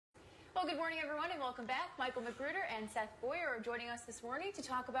Well, good morning, everyone, and welcome back. Michael McGruder and Seth are joining us this morning to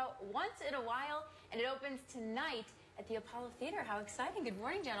talk about Once in a While, and it opens tonight at the Apollo Theater. How exciting. Good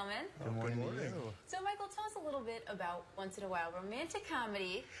morning, gentlemen. Good morning to you. So, Michael, tell us a little bit about Once in a While, romantic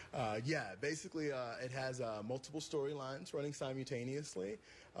comedy. Yeah, basically it has multiple storylines running simultaneously,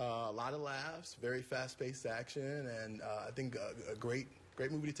 a lot of laughs, very fast-paced action, and I think a great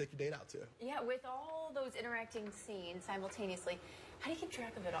movie to take your date out to. Yeah, with all those interacting scenes simultaneously, how do you keep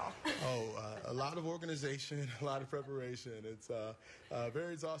track of it all? A lot of organization, a lot of preparation. It's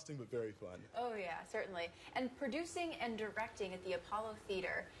very exhausting, but very fun. Oh, yeah, certainly. And producing and directing at the Apollo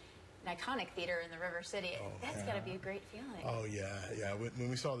Theater, an iconic theater in the River City, that's got to be a great feeling. Oh, yeah.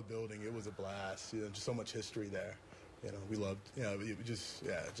 When we saw the building, it was a blast. You know, just so much history there. You know, we loved, we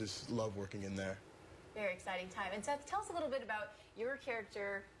just love working in there. Very exciting time. And Seth, tell us a little bit about your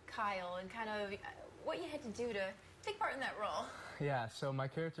character, Kyle, and kind of what you had to do to take part in that role. Yeah, so my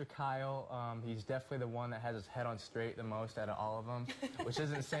character, Kyle, he's definitely the one that has his head on straight the most out of all of them, which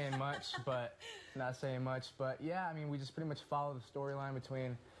isn't saying much, but yeah, I mean, we just pretty much follow the storyline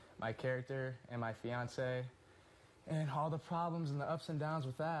between my character and my fiance and all the problems and the ups and downs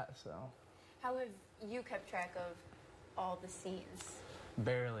with that, so. How have you kept track of all the scenes?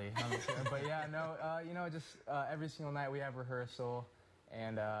 Barely, but yeah, no, just every single night we have rehearsal,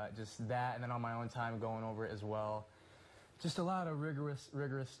 and just that, and then on my own time going over it as well. Just a lot of rigorous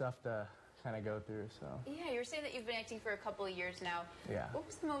stuff to kind of go through. So. Yeah, you're saying that you've been acting for a couple of years now. Yeah. What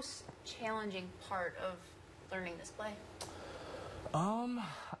was the most challenging part of learning this play?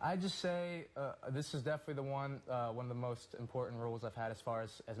 I just say this is definitely the one of the most important roles I've had as far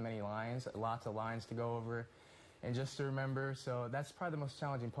as many lines, lots of lines to go over. And just to remember, so that's probably the most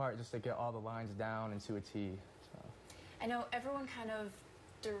challenging part, just to get all the lines down and to a T. So. I know everyone kind of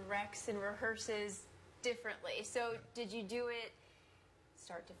directs and rehearses differently. So did you do it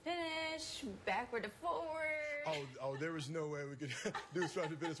start to finish, backward to forward? Oh, there was no way we could do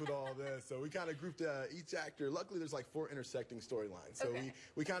start to finish with all this. So we kind of grouped each actor. Luckily, there's like 4 intersecting storylines. So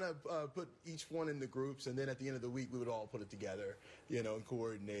we kind of put each one into groups, and then at the end of the week, we would all put it together, and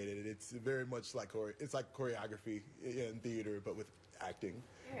coordinate it. It's very much like choreography in theater, but with acting.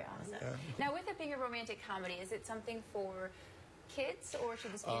 Very awesome. Yeah. Now, with it being a romantic comedy, is it something for kids, or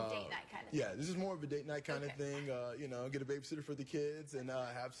should this be a date night kind of thing? Yeah, this is more of a date night kind of thing. Get a babysitter for the kids and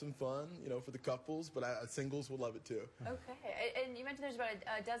have some fun, for the couples, but singles will love it too. Okay, and you mentioned there's about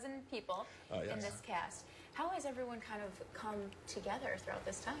a dozen people in this cast. How has everyone kind of come together throughout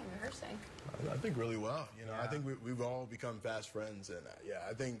this time rehearsing? I think really well. I think we've all become fast friends, and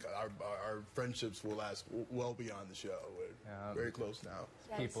I think our friendships will last well beyond the show. We're very close now.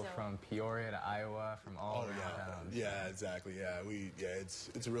 People from Peoria to Iowa, from all around town. Yeah, exactly. Yeah,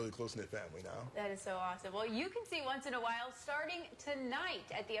 it's a really close-knit family now. That is so awesome. Well, you can see Once in a While starting tonight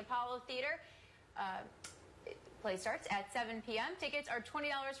at the Apollo Theater. Play starts at 7 p.m. Tickets are $20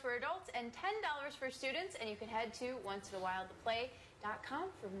 for adults and $10 for students, and you can head to onceinaWhileToPlay.com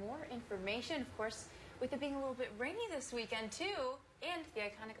for more information. Of course, with it being a little bit rainy this weekend too, and the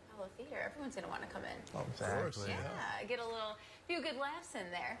iconic Apollo Theater, everyone's going to want to come in. Oh, of course. Yeah, get a few good laughs in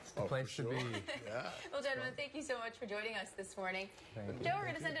there. It's the place to be. Yeah. Well, gentlemen, thank you so much for joining us this morning. Joe, we're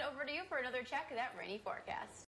going to send it over to you for another check of that rainy forecast.